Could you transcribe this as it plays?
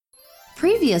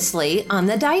Previously on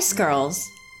the Dice Girls.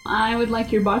 I would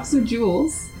like your box of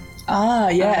jewels. Ah,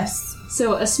 yes.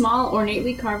 So, a small,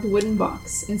 ornately carved wooden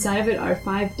box. Inside of it are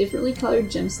 5 differently colored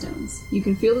gemstones. You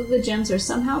can feel that the gems are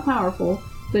somehow powerful,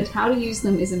 but how to use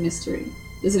them is a mystery.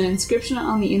 There's an inscription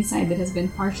on the inside that has been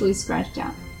partially scratched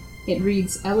out. It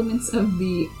reads, Elements of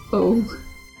the O.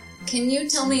 Can you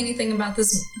tell me anything about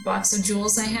this box of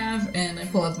jewels I have? And I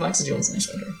pull out the box of jewels and I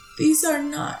show her. These are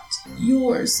not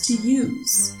yours to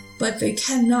use, but they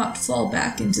cannot fall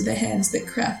back into the hands that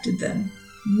crafted them,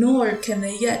 nor can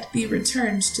they yet be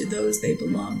returned to those they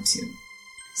belong to.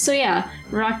 So yeah,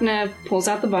 Rhakna pulls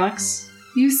out the box.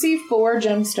 You see 4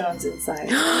 gemstones inside.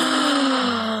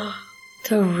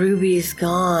 The ruby's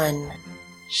gone.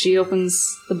 She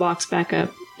opens the box back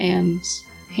up and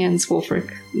hands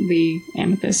Wulfric the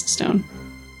amethyst stone.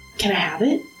 Can I have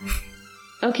it?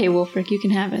 Okay, Wulfric, you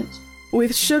can have it.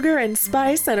 With sugar and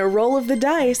spice and a roll of the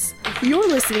dice, you're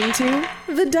listening to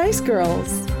The Dice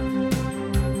Girls.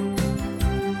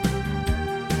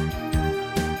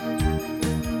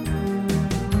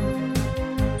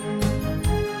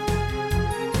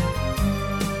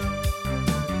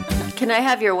 Can I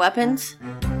have your weapons?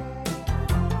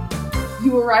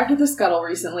 You arrived at the Scuttle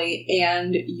recently,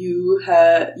 and you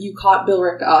caught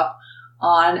Bilric up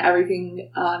on everything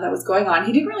that was going on.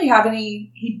 He didn't really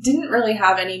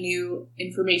have any new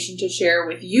information to share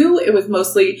with you. It was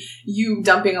mostly you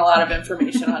dumping a lot of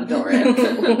information on Bilric.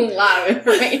 A lot of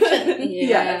information.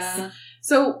 Yes.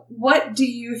 So, what do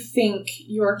you think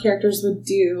your characters would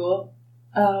do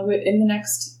in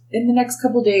the next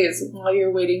couple days while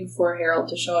you're waiting for Harold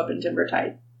to show up in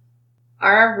Timbertide?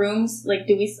 Are our rooms,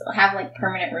 do we still have,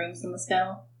 permanent rooms in the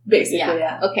Scuttle? Basically,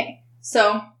 yeah. Okay,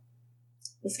 so,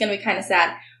 this is going to be kind of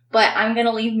sad, but I'm going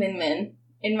to leave Min Min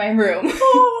in my room.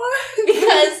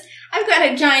 Because I've got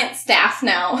a giant staff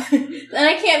now, and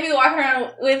I can't be walking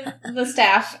around with the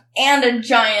staff and a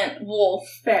giant wolf.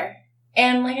 Fair.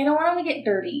 And, I don't want him to get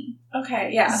dirty.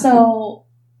 Okay, yeah. So,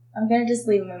 I'm going to just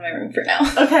leave him in my room for now.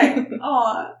 Okay.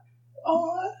 Aw.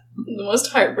 The most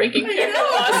heartbreaking character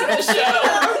loss in the show.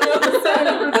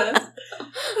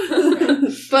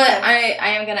 But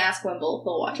I am going to ask Wimble if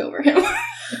he'll watch over him.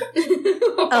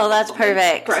 Oh, that's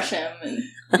perfect. Brush him.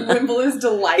 And Wimble is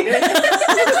delighted.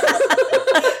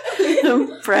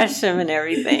 Brush him and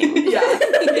everything.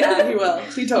 Yeah, he will.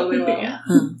 He totally will. Yeah.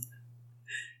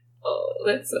 Oh,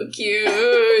 that's so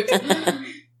cute.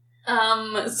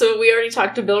 So we already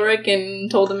talked to Bilric and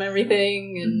told him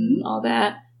everything and all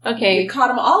that. Okay. We caught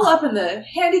them all up in the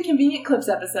Handy Convenient Clips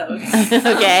episode.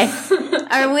 Okay.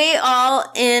 Are we all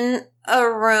in a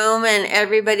room and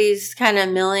everybody's kind of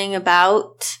milling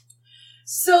about?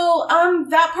 So,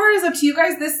 that part is up to you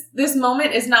guys. This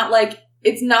moment is not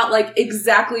it's not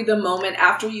exactly the moment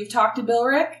after you've talked to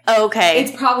Bilric. Okay.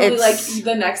 It's probably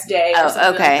the next day or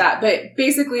something like that. But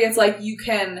basically it's you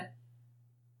can,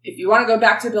 if you want to go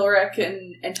back to Bilric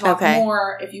and talk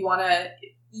more, if you want to,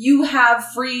 you have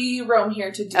free roam here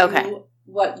to do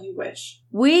what you wish.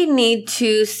 We need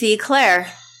to see Claire.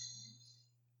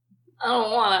 I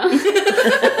don't wanna.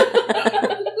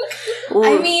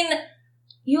 I mean,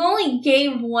 you only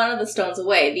gave one of the stones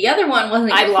away. The other one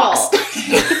wasn't your fault.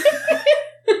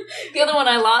 The other one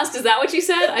I lost? Is that what you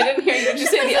said? I didn't hear you. Did you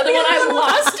say the other one I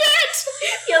lost it?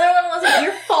 The other one wasn't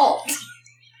your fault.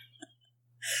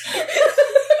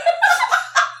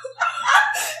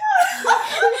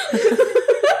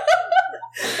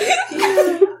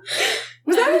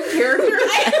 Was that in character? I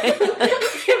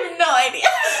have no idea.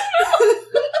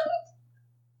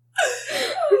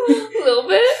 A little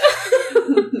bit.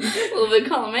 A little bit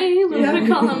column A, a little bit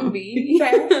column B.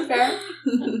 Fair.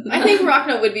 I think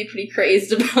Rhakna would be pretty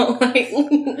crazed about,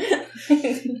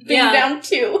 being down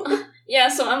 2. Yeah,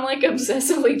 so I'm,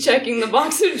 obsessively checking the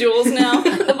box of jewels now.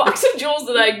 The box of jewels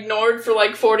that I ignored for,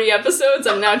 40 episodes,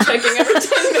 I'm now checking every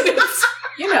 10 minutes.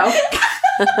 You know.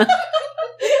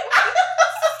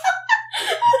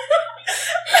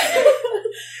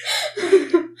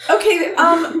 Okay,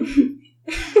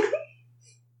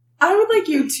 I would like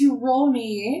you to roll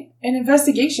me an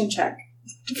investigation check.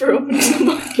 For opening the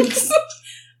box.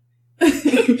 For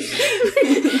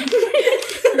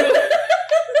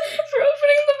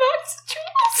opening the box of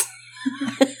jewels.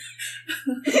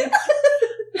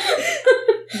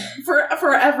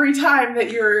 For every time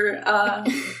that you're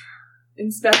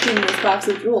inspecting this box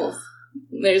of jewels.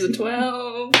 There's a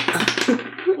 12.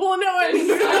 Well, no, I mean...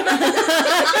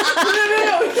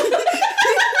 No.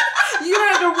 You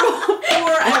had to roll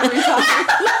 4 every time.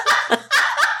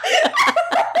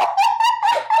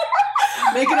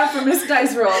 Making up for missed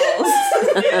dice rolls.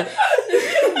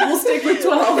 We'll stick with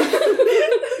 12.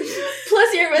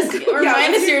 Plus your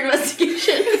minus your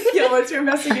investigation. Yeah, what's your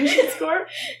investigation score?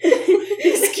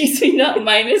 Excuse me, not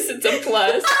minus, it's a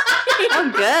plus.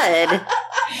 Oh, good.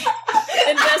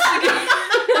 Investigate.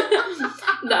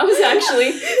 That was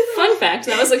actually, fun fact,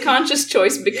 that was a conscious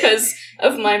choice because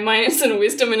of my minus in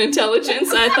wisdom and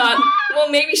intelligence. I thought, well,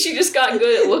 maybe she just got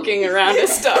good at looking around at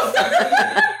stuff.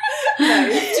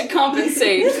 To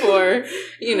compensate for,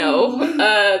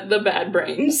 the bad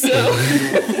brain. So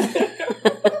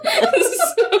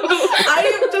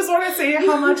I just want to say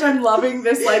how much I'm loving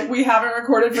this. Like, we haven't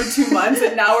recorded for 2 months,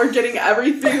 and now we're getting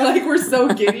everything. Like, we're so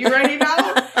giddy right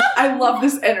now. I love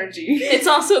this energy. It's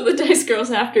also the Dice Girls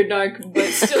After Dark,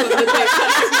 but still in the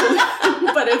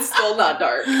daytime. But it's still not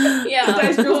dark. Yeah. The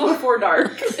Dice Girls before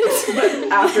dark, but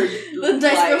after The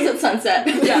Dice light. Girls at sunset.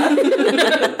 Yeah.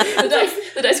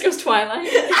 The Dice Girls Twilight.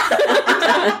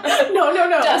 No.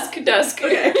 Dusk.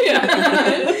 Okay.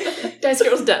 Yeah. Dice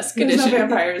Girls Dusk There's edition. no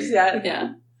vampires yet.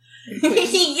 Yeah.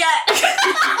 Yeah.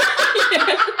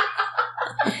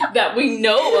 That we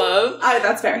know of.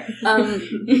 That's fair.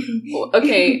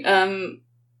 Okay.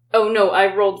 Oh no,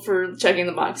 I rolled for checking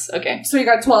the box. Okay. So you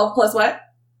got 12 plus what?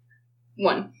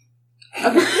 1.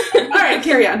 Okay. Alright,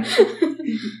 carry on.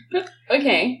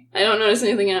 Okay. I don't notice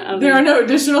anything out of There are no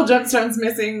additional gemstones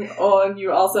missing, and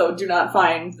you also do not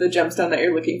find the gemstone that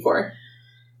you're looking for.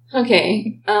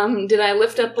 Okay. Did I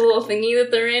lift up the little thingy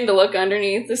that they're in to look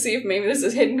underneath to see if maybe this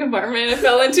is a hidden compartment I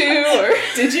fell into, or...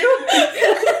 Did you?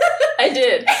 I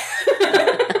did.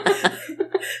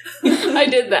 I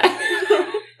did that.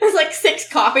 There's like 6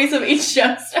 copies of each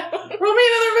gemstone. Roll me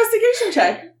another investigation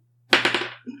check.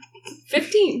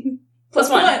 15. Plus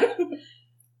 1.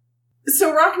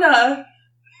 So, Rhakna,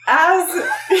 as...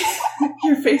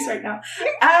 your face right now.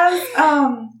 As,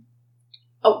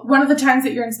 one of the times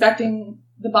that you're inspecting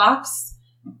the box,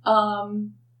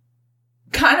 kind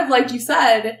of like you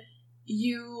said,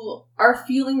 you are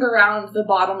feeling around the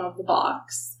bottom of the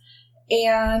box.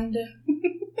 And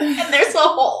there's a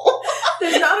hole.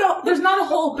 There's not a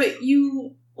hole, but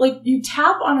you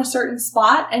tap on a certain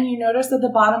spot and you notice that the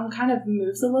bottom kind of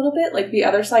moves a little bit, like the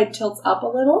other side tilts up a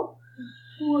little.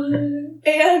 What?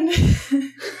 And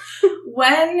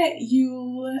when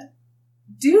you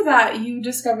do that, you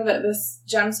discover that this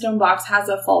gemstone box has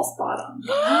a false bottom.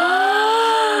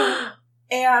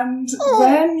 And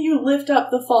when you lift up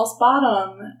the false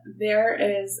bottom, there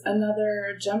is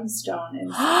another gemstone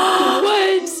inside.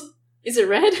 What? Is it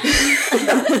red?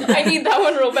 I need that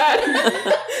one real bad.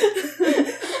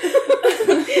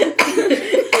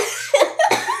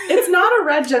 It's not a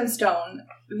red gemstone.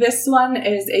 This one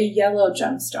is a yellow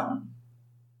gemstone.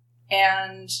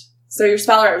 And so your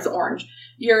speller was orange.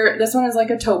 This one is like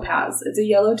a topaz. It's a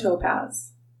yellow topaz.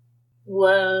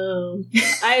 Whoa.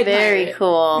 Very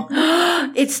cool.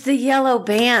 It's the yellow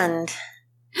band.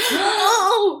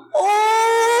 Oh!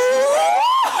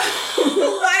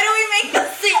 Why do we make the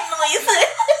same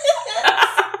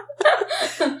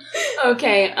noises?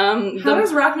 Okay, How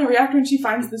does Rhakna react when she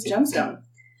finds this gemstone?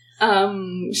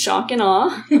 Shock and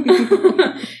awe.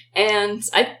 And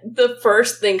the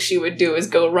first thing she would do is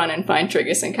go run and find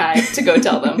Triggus and Kai to go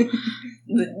tell them.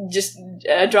 Just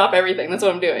drop everything. That's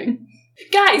what I'm doing.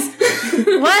 Guys!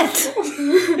 What?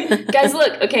 Guys,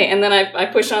 look. Okay, and then I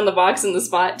push on the box in the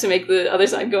spot to make the other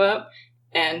side go up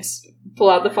and pull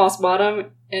out the false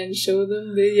bottom and show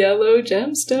them the yellow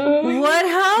gemstone. What?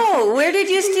 How? Where did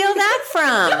you steal that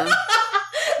from?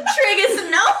 Triggus,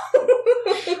 no!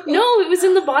 No, it was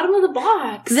in the bottom of the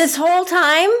box. This whole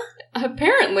time?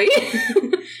 Apparently.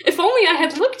 If only I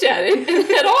had looked at it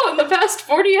at all in the past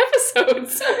 40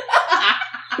 episodes.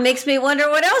 Makes me wonder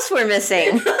what else we're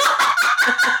missing.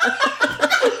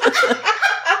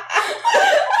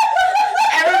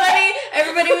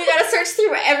 Everybody, we gotta search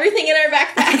through everything in our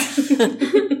backpacks.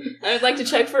 I would like to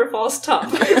check for a false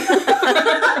top. Yeah,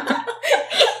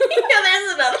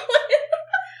 there's another one.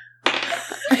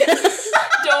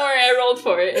 Don't worry, I rolled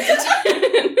for it.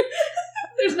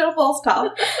 There's no false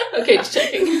top. Okay, just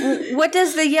checking. What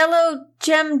does the yellow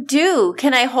gem do?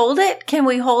 Can I hold it? Can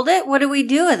we hold it? What do we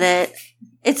do with it?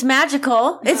 It's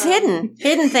magical. It's hidden.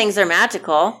 Hidden things are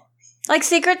magical. Like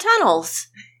secret tunnels.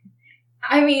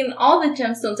 I mean, all the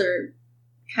gemstones are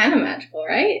kind of magical,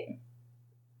 right?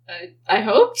 I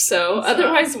hope so.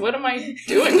 Otherwise, what am I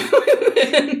doing with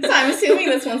it? So I'm assuming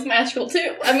this one's magical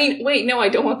too. I mean, wait, no, I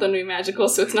don't want them to be magical,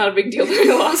 so it's not a big deal that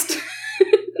I lost.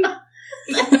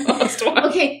 I lost one.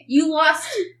 Okay, you lost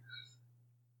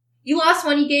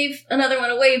one, you gave another one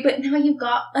away, but now you've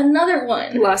got another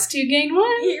one. Lost two, gained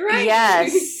one? You're right.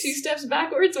 Yes. 2 steps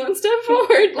backwards, 1 step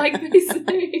forward, like they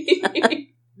say.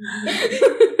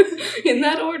 In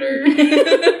that order.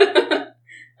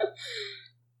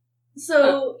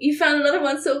 So you found another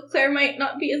one, so Claire might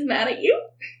not be as mad at you?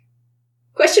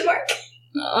 Question mark?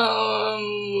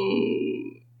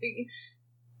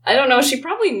 I don't know. She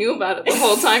probably knew about it the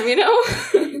whole time, you know?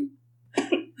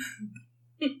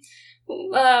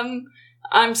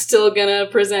 I'm still gonna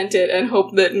present it and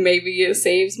hope that maybe it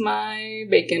saves my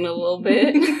bacon a little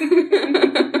bit.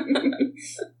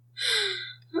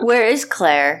 Where is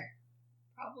Claire?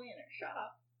 Probably in her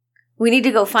shop. We need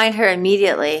to go find her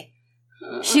immediately.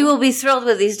 She will be thrilled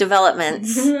with these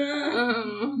developments.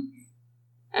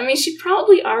 I mean, she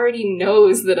probably already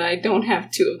knows that I don't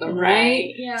have two of them,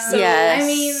 right? Yeah. So, Yes. I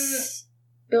mean,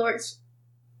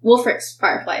 Wolfric's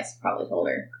Fireflies probably told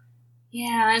her.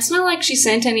 Yeah, it's not like she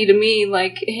sent any to me,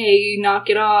 like, hey, knock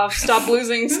it off, stop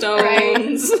losing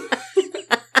stones.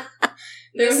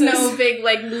 There's no big,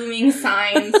 like, looming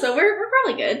sign, so we're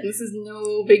probably good. This is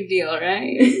no big deal,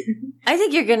 right? I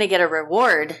think you're going to get a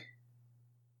reward.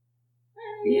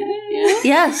 Yeah.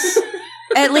 Yes.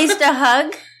 At least a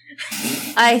hug.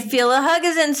 I feel a hug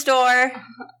is in store.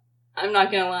 I'm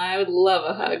not gonna lie, I would love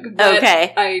a hug. But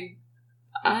Okay.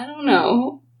 I don't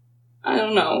know.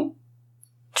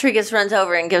 Triggus runs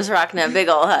over and gives Rhakna a big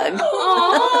ol' hug.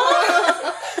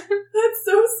 Aww. That's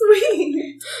so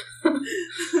sweet.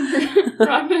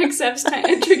 Rhakna accepts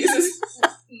Triggus'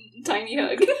 tiny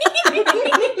hug.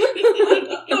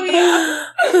 Oh, yeah.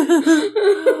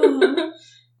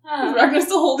 Rhakna's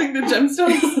still holding the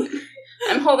gemstones.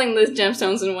 I'm holding the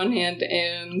gemstones in one hand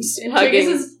and And hugging.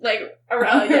 Triggus is, like,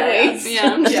 around your waist.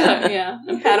 Yeah, I'm just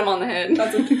I pat him on the head.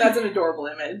 That's an adorable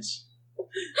image.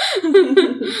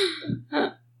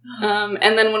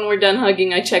 And then when we're done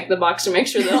hugging, I check the box to make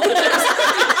sure that all the gemstones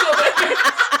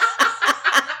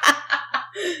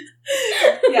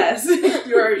Yes.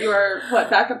 You're what,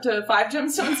 back up to 5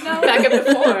 gemstones now? back up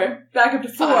to 4. Back up to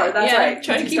 4, that's Yeah, right.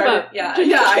 try to You keep started- up. Yeah, Try to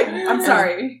yeah, keep I'm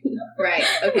sorry. Right,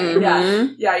 okay.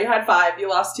 Mhm. Yeah, you had 5, you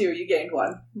lost 2, you gained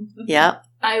 1. Yep.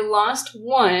 I lost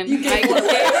 1. You gained 1.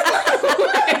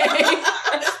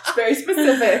 Very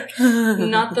specific.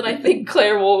 Not that I think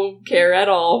Claire will care at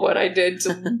all what I did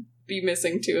to be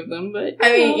missing 2 of them, but...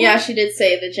 I mean, yeah, she did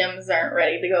say the gems aren't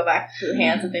ready to go back to the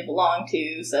hands that they belong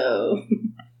to, so...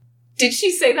 Did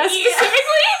she say that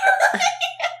specifically?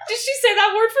 Did she say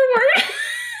that word for word?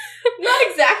 Not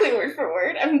exactly word for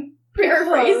word, I'm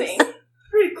paraphrasing.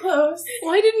 Pretty close.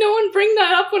 Why did no one bring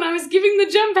that up when I was giving the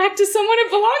gem back to someone it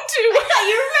belonged to? I thought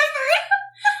you remember it!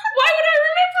 Why would I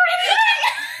remember it?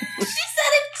 She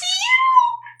said it to you!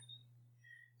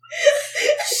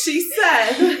 She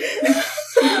said...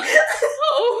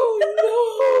 Oh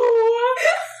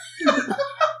no!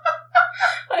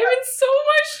 I'm in so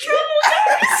much trouble,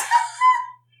 guys!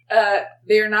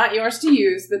 They are not yours to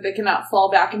use, that they cannot fall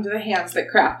back into the hands that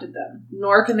crafted them,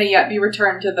 nor can they yet be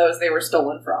returned to those they were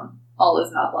stolen from. All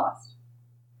is not lost.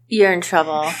 You're in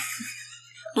trouble.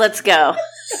 Let's go.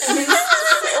 I'm in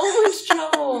so much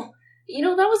trouble. You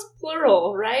know, that was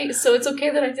plural, right? So it's okay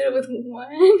that I did it with 1?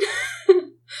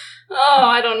 Oh,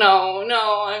 I don't know.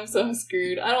 No, I'm so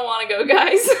screwed. I don't want to go,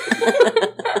 guys.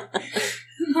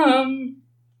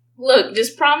 Look,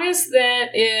 just promise that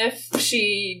if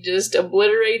she just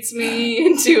obliterates me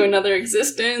into another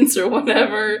existence or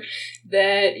whatever,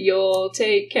 that you'll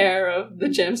take care of the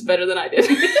gems better than I did.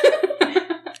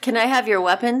 Can I have your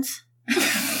weapons?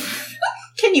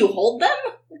 Can you hold them?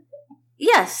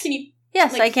 Yes. Can you,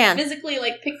 Yes, like, I can. physically,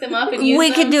 like, pick them up and use We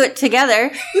them? could do it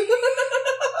together.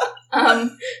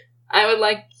 I would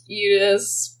like you to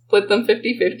split them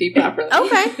 50-50 properly.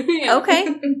 Okay. Yeah. Okay.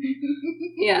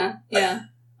 Yeah.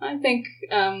 I think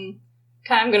I'm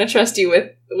going to trust you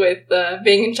with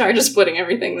being in charge of splitting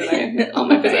everything that all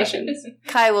my possessions.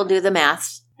 Kai will do the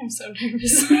math. I'm so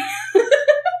nervous.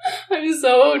 I'm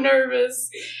so nervous.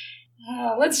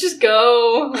 Let's just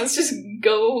go. Let's just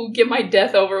go get my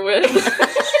death over with.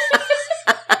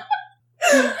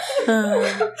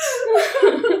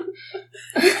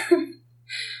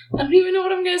 I don't even know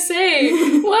what I'm gonna say.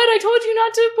 What? I told you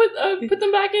not to put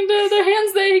them back into the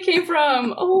hands they came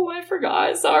from. Oh, I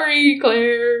forgot. Sorry,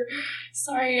 Claire.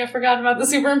 Sorry, I forgot about the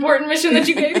super important mission that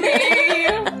you gave me.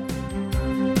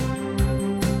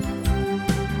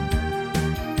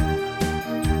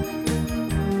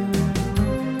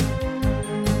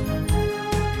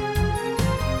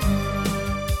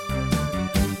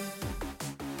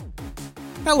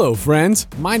 Hello, friends.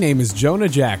 My name is Jonah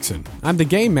Jackson. I'm the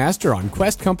Game Master on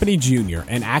Quest Company Jr.,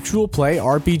 an actual play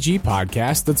RPG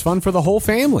podcast that's fun for the whole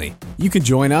family. You can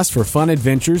join us for fun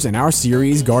adventures in our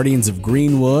series, Guardians of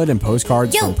Greenwood and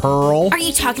Postcards from Pearl. Are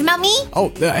you talking about me? Oh,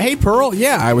 hey, Pearl.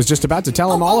 Yeah, I was just about to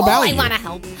tell him all about I you. want to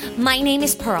help. My name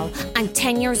is Pearl. I'm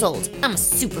 10 years old. I'm a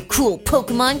super cool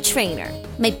Pokemon trainer.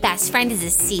 My best friend is a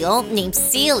seal named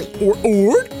Sealy.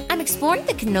 Or? I'm exploring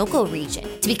the Kanoko region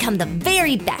to become the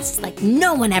very best, like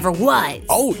no one ever was.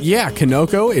 Oh, yeah,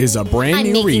 Kanoko is a brand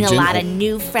I'm new region. making a lot of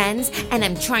new friends, and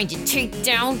I'm trying to take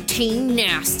down Team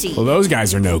Nasty. Well, those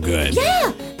guys are no good.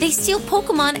 Yeah, they steal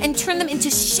Pokemon and turn them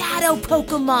into shadow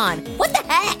Pokemon. What the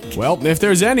heck? Well, if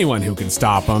there's anyone who can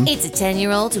stop them. It's a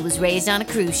 10-year-old who was raised on a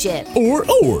cruise ship. Or.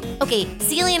 Okay,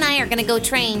 Celia and I are gonna go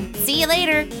train. See you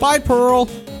later. Bye, Pearl.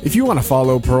 If you want to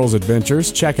follow Pearl's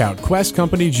adventures, check out Quest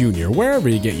Company Jr. wherever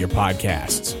you get your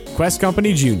podcasts. Quest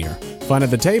Company Jr. Fun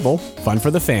at the table, fun for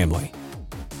the family.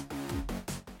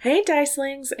 Hey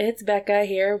Dicelings, it's Becca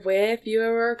here with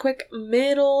your quick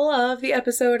middle of the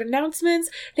episode announcements.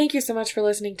 Thank you so much for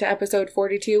listening to episode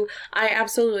 42. I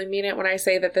absolutely mean it when I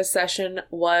say that this session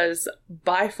was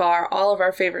by far all of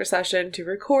our favorite session to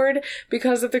record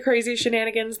because of the crazy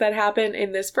shenanigans that happen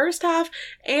in this first half,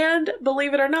 and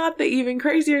believe it or not, the even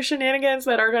crazier shenanigans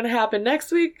that are going to happen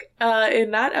next week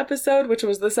in that episode, which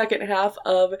was the second half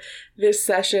of this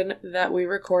session that we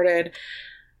recorded.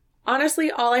 Honestly,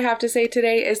 all I have to say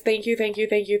today is thank you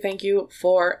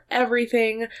for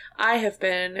everything. I have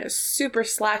been super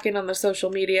slacking on the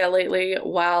social media lately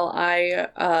while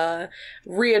I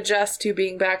readjust to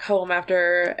being back home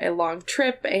after a long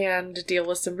trip and deal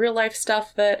with some real life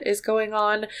stuff that is going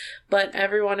on. But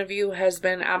every one of you has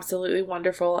been absolutely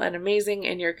wonderful and amazing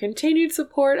in your continued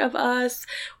support of us.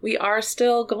 We are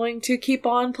still going to keep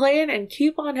on playing and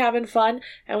keep on having fun,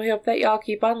 and we hope that y'all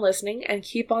keep on listening and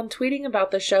keep on tweeting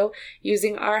about the show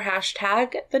using our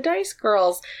hashtag, The Dice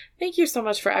Girls. Thank you so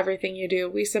much for everything you do.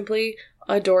 We simply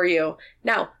adore you.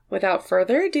 Now, without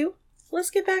further ado, let's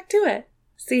get back to it.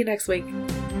 See you next week.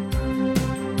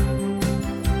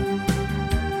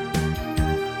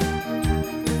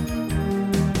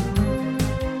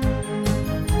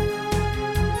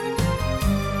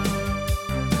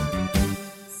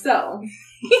 So,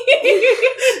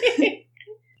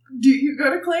 do you go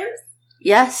to Claire's?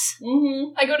 Yes.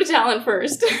 Mm-hmm. I go to Talon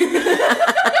first. Is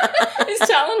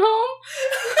Talon home?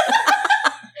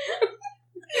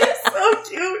 You're so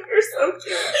cute. You're so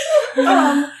cute.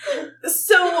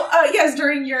 Yes,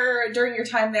 during your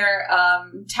time there,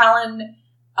 Talon.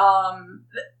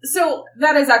 So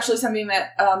that is actually something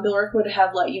that Bilric would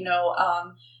have let you know.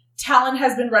 Talon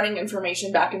has been running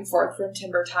information back and forth from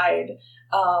Timbertide,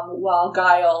 while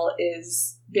Guile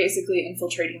is basically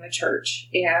infiltrating the church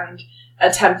and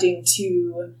attempting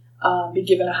to be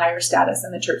given a higher status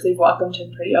in the church. They've welcomed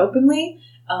him pretty openly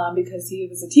because he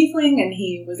was a tiefling and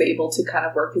he was able to kind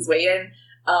of work his way in.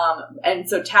 And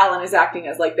so Talon is acting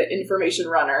as like the information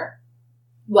runner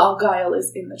while Guile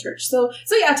is in the church. So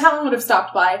yeah, Talon would have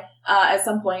stopped by at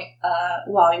some point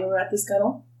while you were at the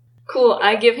scuttle. Cool.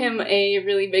 I give him a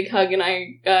really big hug and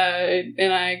I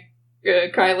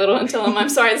cry a little and tell him I'm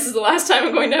sorry, this is the last time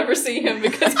I'm going to ever see him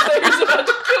because Claire's about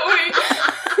to kill me.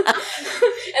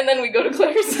 And then we go to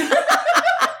Claire's.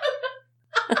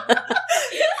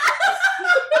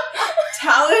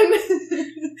 Talon,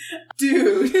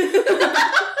 dude.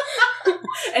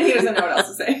 And he doesn't know what else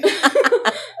to say.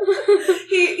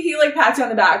 He like pats you on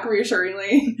the back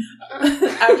reassuringly.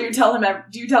 After you tell him,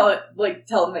 do you tell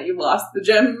him that you lost the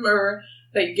gem or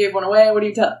that you gave one away? What do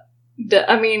you tell?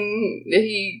 I mean,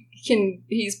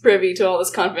 he's privy to all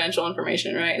this confidential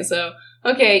information, right? So,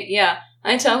 okay, yeah.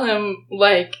 I tell him,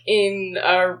 like, in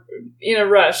a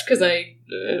rush, because I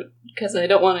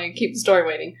don't want to keep the story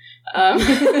waiting.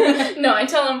 No, I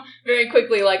tell him very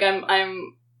quickly, like,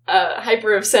 I'm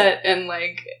hyper upset and,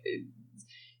 like,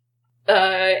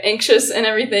 anxious and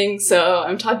everything, so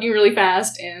I'm talking really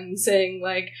fast and saying,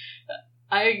 like,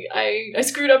 I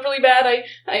screwed up really bad.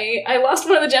 I lost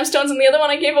one of the gemstones and the other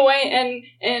one I gave away,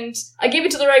 and I gave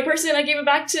it to the right person. I gave it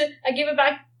back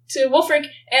to Wolfric,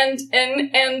 and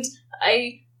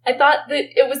I thought that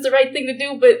it was the right thing to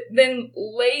do, but then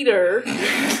later,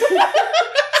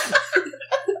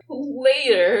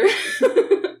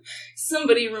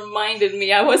 somebody reminded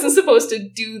me I wasn't supposed to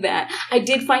do that. I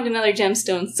did find another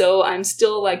gemstone, so I'm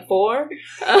still like 4.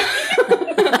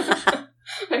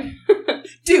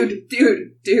 Dude.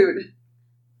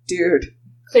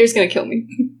 Claire's gonna kill me.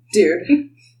 Dude.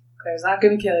 Claire's not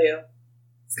gonna kill you.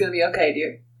 It's gonna be okay,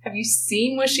 dude. Have you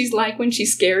seen what she's like when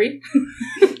she's scary?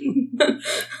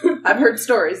 I've heard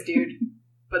stories, dude.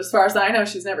 But as far as I know,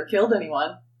 she's never killed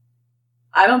anyone.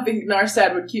 I don't think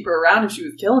Narstad would keep her around if she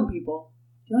was killing people.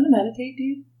 Do you want to meditate,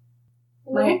 dude?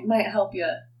 Might help you.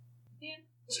 Yeah.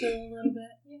 Chill a little bit.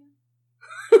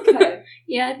 Yeah. Okay.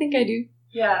 Yeah, I think I do.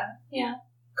 Yeah. Yeah.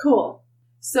 Cool.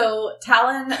 So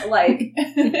Talon, like,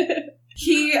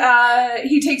 he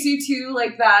takes you to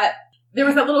like that there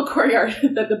was that little courtyard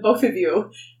that the both of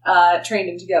you trained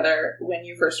in together when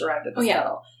you first arrived at the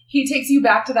scuttle. He takes you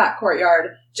back to that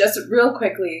courtyard just real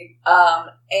quickly,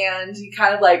 and he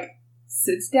kind of like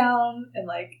sits down and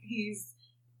like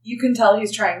you can tell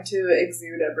he's trying to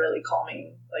exude a really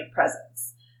calming like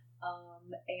presence.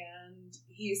 And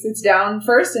he sits down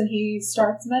first and he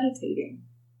starts meditating.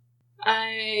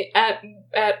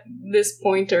 At this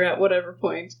point, or at whatever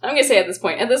point, I'm gonna say at this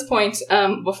point,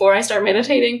 before I start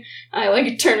meditating, I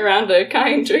like turn around to Kai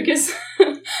and Triggus,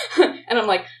 and I'm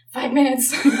like, 5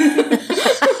 minutes.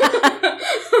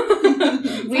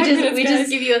 we just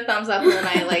give you a thumbs up, and then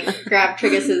I like grab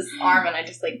Triggus' arm and I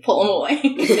just like pull him away.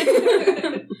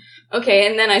 Okay,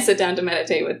 and then I sit down to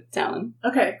meditate with Talon.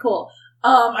 Okay, cool.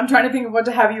 I'm trying to think of what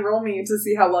to have you roll me to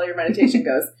see how well your meditation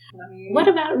goes. What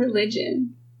about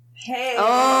religion? Hey.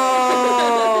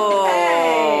 Oh.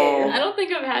 Hey. I don't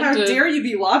think I've had How to... dare you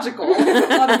be logical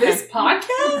on this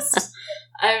podcast?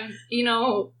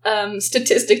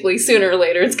 Statistically, sooner or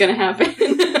later, it's going to happen.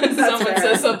 Someone fair.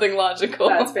 says something logical.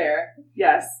 That's fair.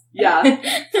 Yes. Yeah.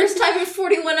 First time in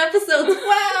 41 episodes.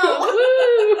 Wow.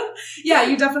 Woo! Yeah,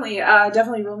 you definitely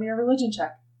roll me a religion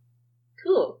check.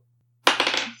 Cool.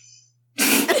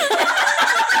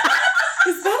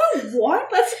 Is that a 1?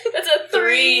 That's a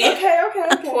 3. Okay.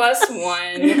 Plus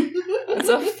 1. That's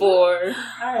a 4.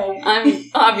 Alright. I'm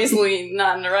obviously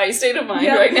not in the right state of mind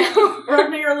right now.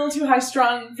 Rhakna, you're a little too high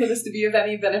strung for this to be of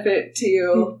any benefit to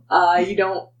you. You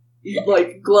don't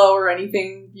like glow or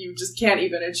anything. You just can't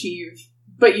even achieve.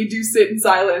 But you do sit in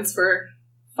silence for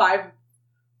 5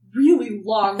 really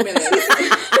long minutes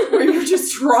where you're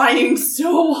just trying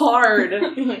so hard.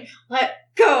 Let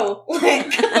go.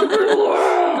 And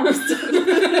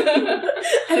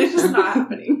it's just not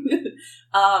happening.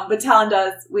 But Talon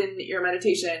does, when your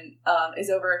meditation is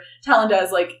over, Talon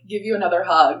does like give you another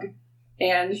hug,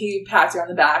 and he pats you on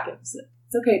the back and says,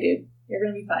 "It's okay, dude. You're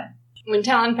gonna be fine." When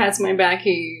Talon pats my back,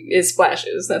 it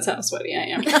splashes. That's how sweaty I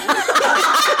am.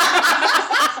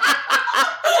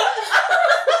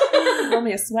 Roll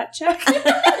me a sweat check.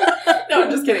 No, I'm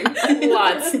just kidding.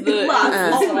 Lots.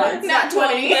 Lots. Not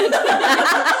 20.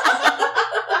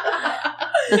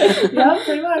 Yeah,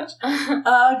 pretty much.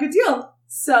 Good deal.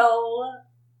 So,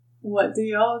 what do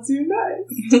y'all do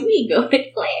next? We go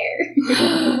to Claire.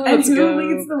 And who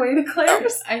leads the way to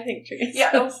Claire's? I think Triggus.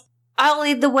 Yeah. I'll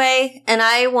lead the way, and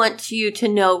I want you to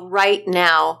know right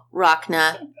now,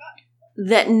 Rhakna,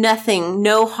 that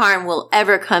no harm will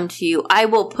ever come to you. I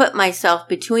will put myself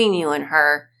between you and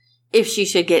her if she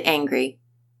should get angry.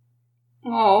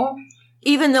 Oh.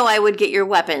 Even though I would get your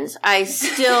weapons, I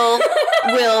still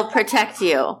will protect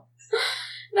you.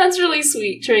 That's really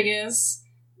sweet, Triggus.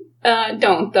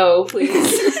 Don't though,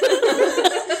 please.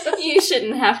 You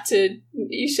shouldn't have to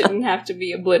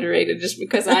be obliterated just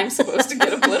because I'm supposed to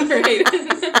get obliterated.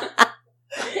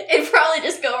 It'd probably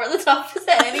just go over the top of his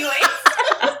head anyway.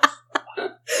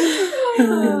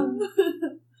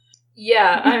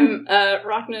 Yeah, I'm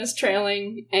Rhakna's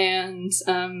trailing and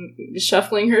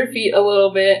shuffling her feet a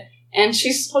little bit, and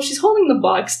she's holding the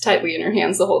box tightly in her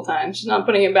hands the whole time. She's not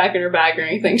putting it back in her bag or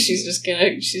anything. She's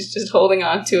just holding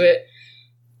on to it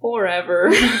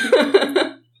forever.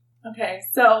 Okay,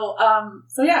 so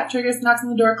yeah, Triggus knocks on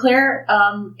the door. Claire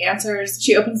answers.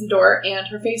 She opens the door, and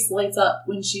her face lights up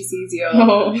when she sees you.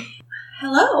 Oh.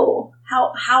 Hello.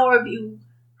 How have you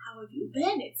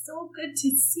been? It's so good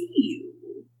to see you.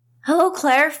 Hello,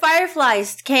 Claire.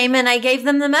 Fireflies came and I gave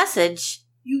them the message.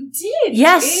 You did?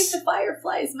 Yes. You gave the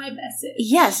fireflies my message.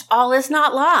 Yes, all is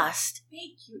not lost.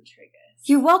 Thank you, Triggus.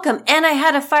 You're welcome. And I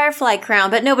had a firefly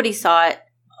crown, but nobody saw it.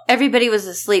 Everybody was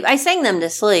asleep. I sang them to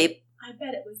sleep. I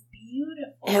bet it was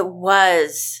beautiful. It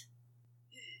was.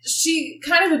 She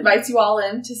kind of invites you all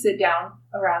in to sit down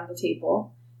around the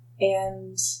table,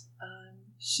 and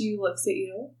she looks at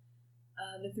you,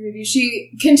 the three of you.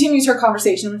 She continues her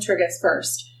conversation with Triggus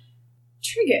first.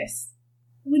 Triggus,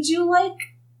 would you like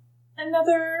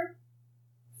another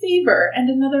favor and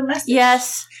another message?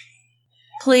 Yes.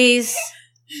 Please.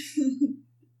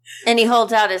 And he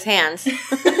holds out his hands.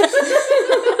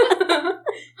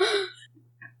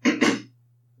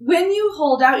 When you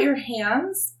hold out your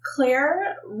hands,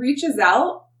 Claire reaches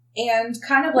out and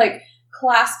kind of like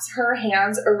clasps her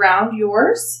hands around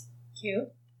yours.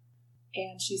 Cute.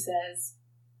 And she says,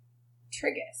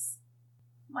 Triggus,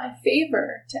 my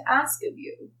favor to ask of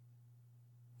you,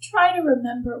 try to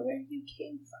remember where you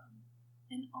came from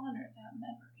and honor that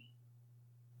memory.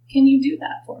 Can you do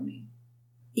that for me?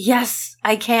 Yes,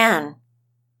 I can.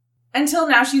 Until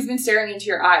now, she's been staring into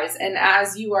your eyes, and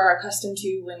as you are accustomed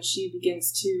to when she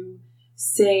begins to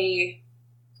say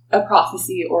a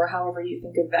prophecy or however you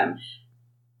think of them,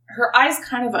 her eyes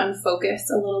kind of unfocus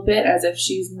a little bit, as if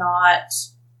she's not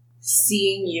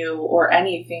seeing you or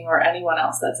anything or anyone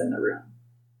else that's in the room.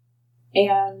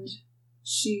 And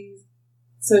she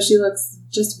looks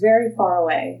just very far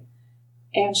away,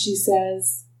 and she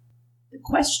says, "The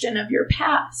question of your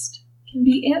past can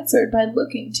be answered by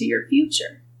looking to your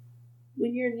future.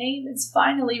 When your name is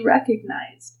finally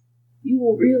recognized, you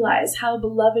will realize how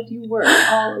beloved you were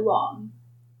all along."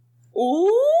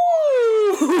 Ooh!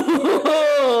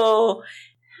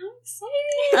 How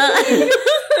exciting!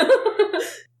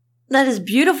 That is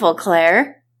beautiful,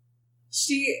 Claire.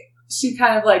 She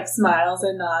kind of like smiles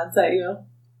and nods at you.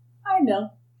 I know.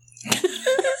 Was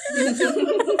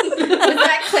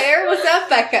that Claire? Was that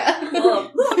Becca?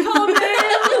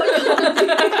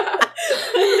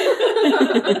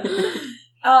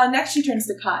 Next she turns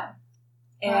to Kai.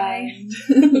 And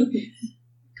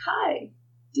Kai,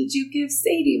 did you give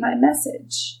Sadie my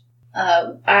message?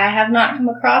 I have not come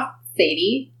across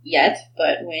Sadie yet,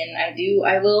 but when I do,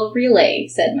 I will relay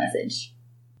said message.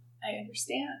 I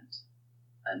understand.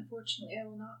 Unfortunately, I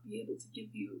will not be able to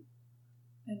give you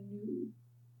a new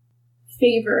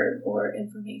favor or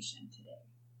information today.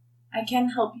 I can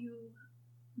help you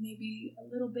maybe a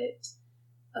little bit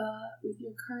with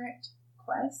your current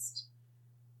quest.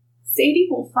 Sadie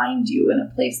will find you in a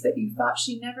place that you thought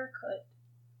she never could.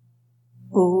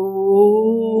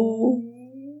 Ooh.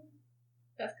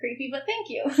 That's creepy, but thank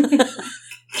you.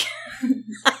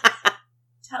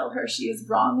 Tell her she is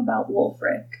wrong about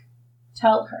Wulfric.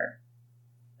 Tell her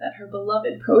that her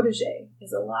beloved protege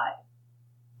is alive,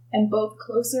 and both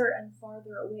closer and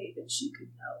farther away than she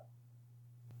could know.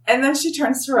 And then she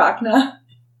turns to Rhakna.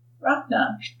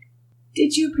 Rhakna,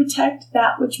 did you protect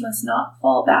that which must not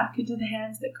fall back into the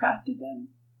hands that crafted them,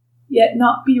 yet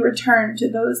not be returned to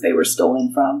those they were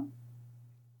stolen from?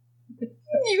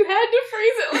 You had to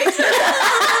phrase it like that.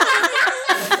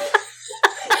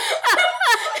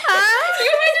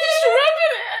 You had to just rub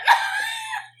it in.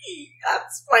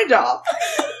 That's my job.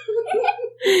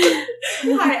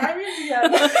 Hi, I'm Indiana.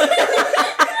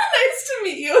 Nice to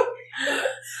meet you.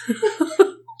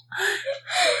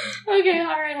 Okay,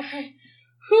 alright.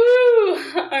 Whew.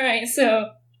 Alright, so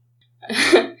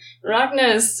Rhakna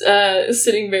is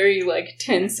sitting very like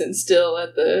tense and still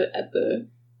at the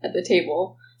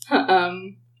table.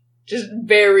 Just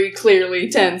very clearly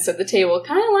tense at the table,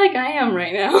 kind of like I am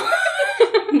right now.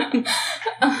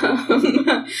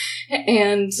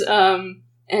 And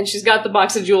she's got the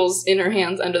box of jewels in her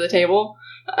hands under the table.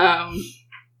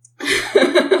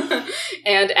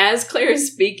 And as Claire is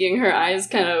speaking, her eyes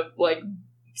kind of like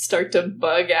start to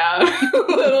bug out a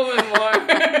little bit more.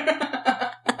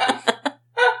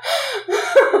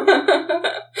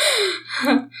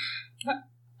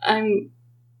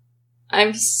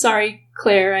 I'm sorry,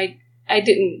 Claire. I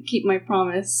didn't keep my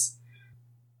promise.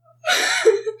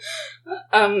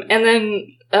 And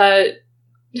then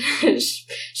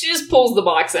she just pulls the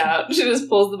box out. She just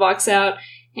pulls the box out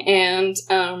and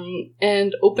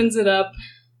opens it up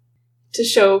to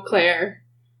show Claire.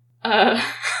 And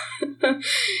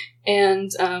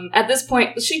at this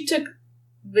point, she took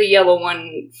the yellow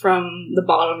one from the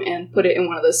bottom and put it in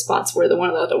one of the spots where one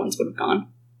of the other ones would have gone.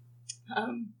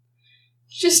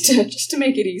 Just to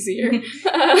make it easier.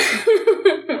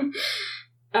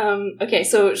 Okay,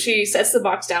 so she sets the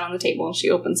box down on the table and she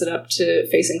opens it up to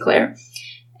facing Claire,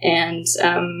 and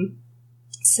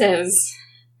says,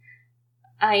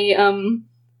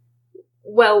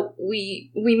 well,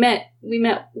 we met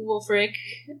Wulfric,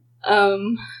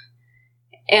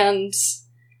 and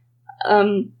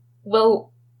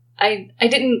well, I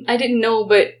didn't know,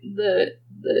 but the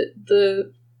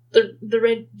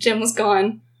red gem was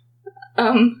gone.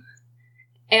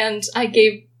 And I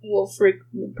gave Wulfric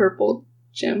the purple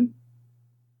gem.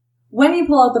 When you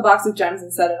pull out the box of gems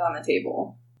and set it on the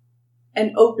table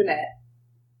and open it,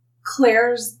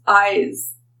 Claire's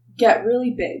eyes get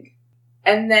really big.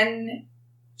 And then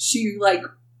she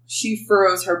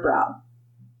furrows her brow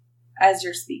as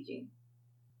you're speaking.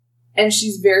 And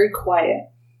she's very quiet.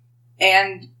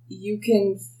 And you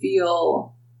can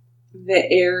feel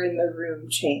the air in the room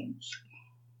change.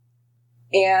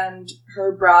 And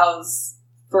her brows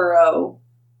furrow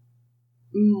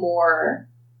more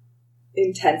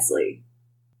intensely.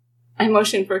 I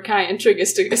motion for Kai and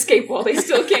Triggus to escape while they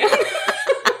still can.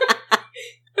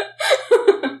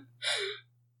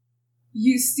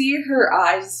 You see her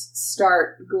eyes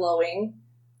start glowing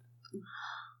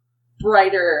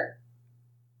brighter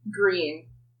green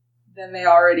than they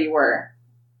already were.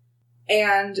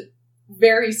 And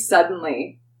very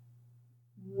suddenly,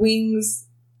 wings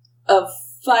of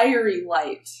fiery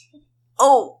light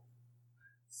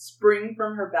spring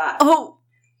from her back. Oh!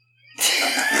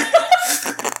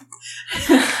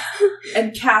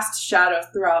 and cast shadow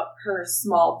throughout her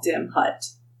small, dim hut.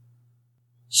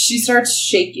 She starts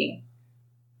shaking,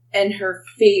 and her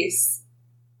face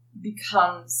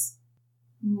becomes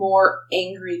more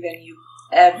angry than you've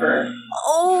ever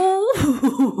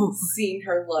seen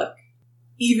her look,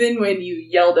 even when you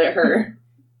yelled at her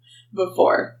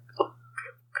before.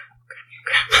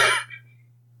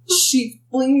 She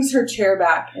flings her chair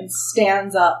back and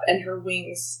stands up, and her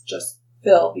wings just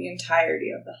fill the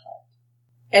entirety of the hut.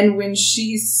 And when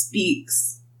she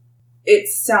speaks, it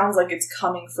sounds like it's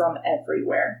coming from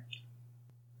everywhere.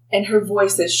 And her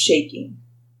voice is shaking.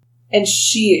 And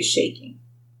she is shaking.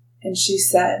 And she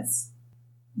says,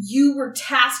 "You were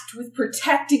tasked with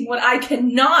protecting what I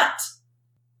cannot.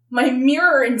 My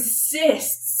mirror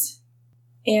insists."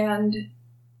 And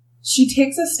she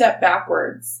takes a step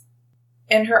backwards.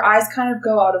 And her eyes kind of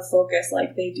go out of focus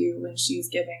like they do when she's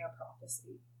giving a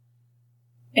prophecy.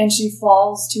 And she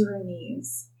falls to her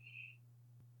knees.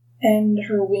 And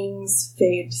her wings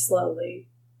fade slowly.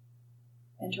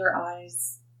 And her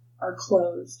eyes are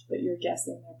closed, but you're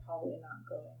guessing they're probably not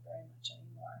going very much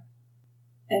anymore.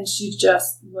 And she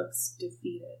just looks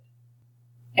defeated.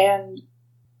 And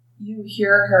you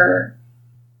hear her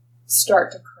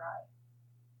start to cry.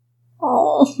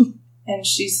 Oh. And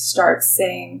she starts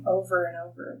saying over and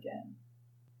over again,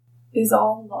 "Is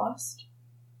all lost?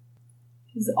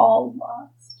 Is all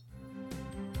lost?"